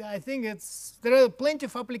I think there are plenty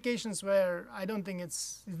of applications where I don't think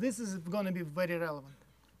this is going to be very relevant.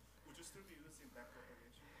 Would you still be using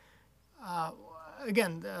backpropagation?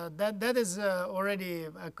 Again, that is already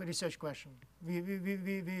a research question.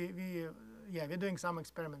 Yeah, we're doing some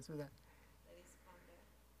experiments with that.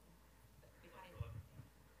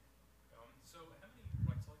 So how many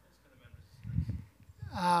write cycles can a man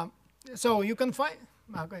resist? So you can find,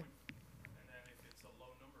 okay. And then if it's a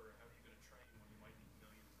low number, how are you going to train when you might need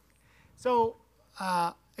millions of them? So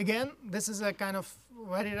again, this is a kind of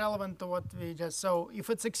very relevant to what we just saw. If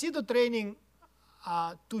it's ex situ training,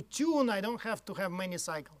 to tune, I don't have to have many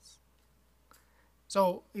cycles.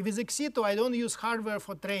 So if it's ex situ, I don't use hardware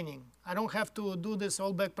for training. I don't have to do this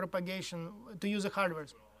all back propagation to use the hardware.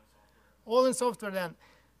 All in software then.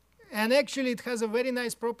 And actually, it has a very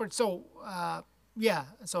nice property. So yeah,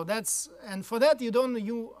 so that's, and for that,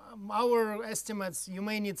 our estimates, you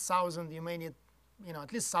may need 1,000, you may need, you know,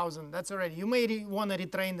 at least 1,000. That's already, you may want to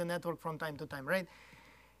retrain the network from time to time, right?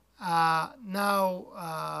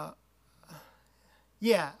 Now,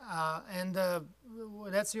 yeah, and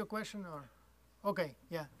that's your question, or? Okay,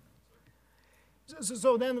 yeah.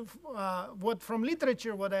 So then, what from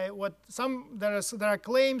literature, there are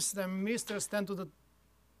claims that misters 10 to the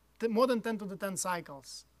more than 10 to the 10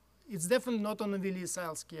 cycles. It's definitely not on a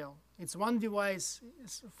VLSI scale. It's one device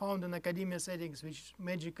found in academia settings which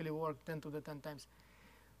magically work 10 to the 10 times.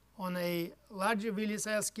 On a larger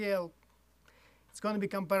VLSI scale, it's going to be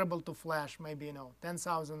comparable to flash, maybe, you know,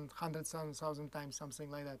 10,000, 100,000 times, something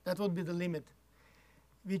like that. That would be the limit,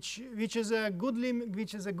 which is a good limit,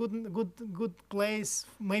 which is a good place.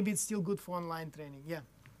 Maybe it's still good for online training. Yeah.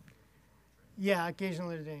 Yeah,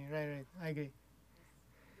 occasionally training. Right. I agree.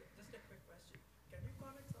 Just a quick question. Can you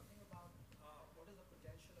comment something about what is the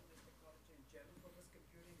potential of this technology in general purpose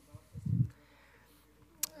computing, not just in computing?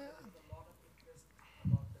 There's a lot of interest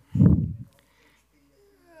about the machine and all HP.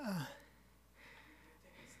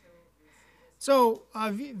 So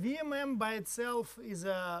VMM by itself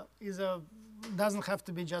doesn't have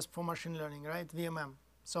to be just for machine learning, right? VMM.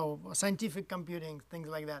 So scientific computing, things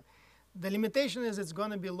like that. The limitation is it's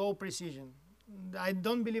going to be low precision. I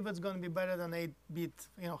don't believe it's going to be better than 8-bit,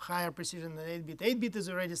 you know, higher precision than 8-bit. 8-bit is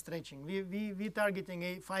already stretching. We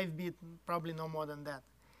targeting 5-bit, probably no more than that.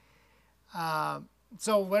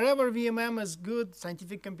 So wherever VMM is good,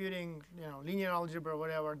 scientific computing, you know, linear algebra,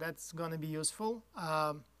 whatever, that's going to be useful.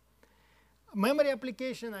 Memory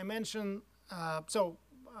application, I mentioned. Intel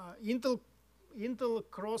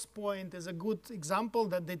Crosspoint is a good example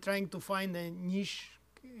that they're trying to find a niche,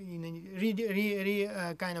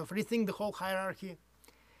 kind of rethink the whole hierarchy.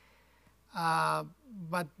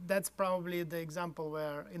 But that's probably the example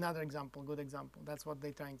another example, good example. That's what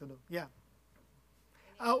they're trying to do. Yeah.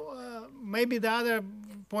 Maybe the other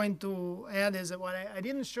point to add is that what I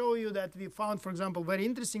didn't show you that we found, for example, very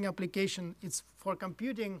interesting application. It's for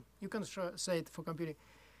computing. You can say it for computing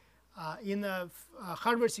in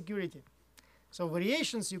hardware security. So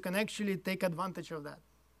variations, you can actually take advantage of that.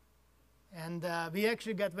 And we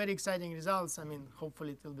actually got very exciting results. I mean,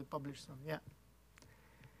 hopefully it will be published soon. Yeah.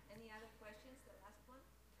 Any other questions? The last one?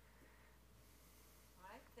 All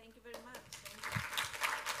right. Thank you very much. Thank you.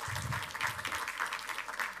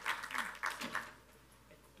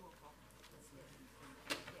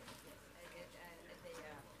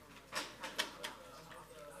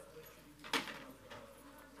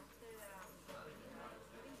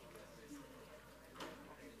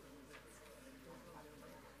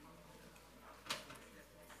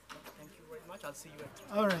 Thank you very much. I'll see you at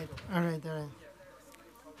 3. All right.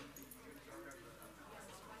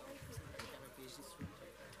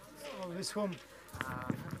 Oh, with whom?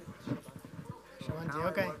 Shavanti,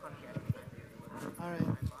 okay. All right.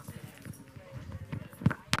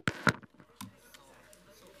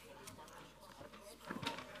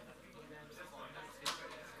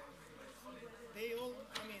 They all,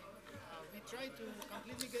 I mean, we tried to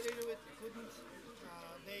completely get rid of it, we couldn't.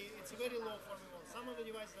 It's a very low formula. Some of the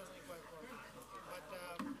devices doesn't require formula.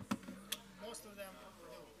 But most of them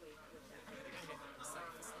do.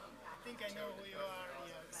 I think I know who you are.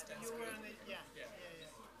 Yeah. You were on the, yeah.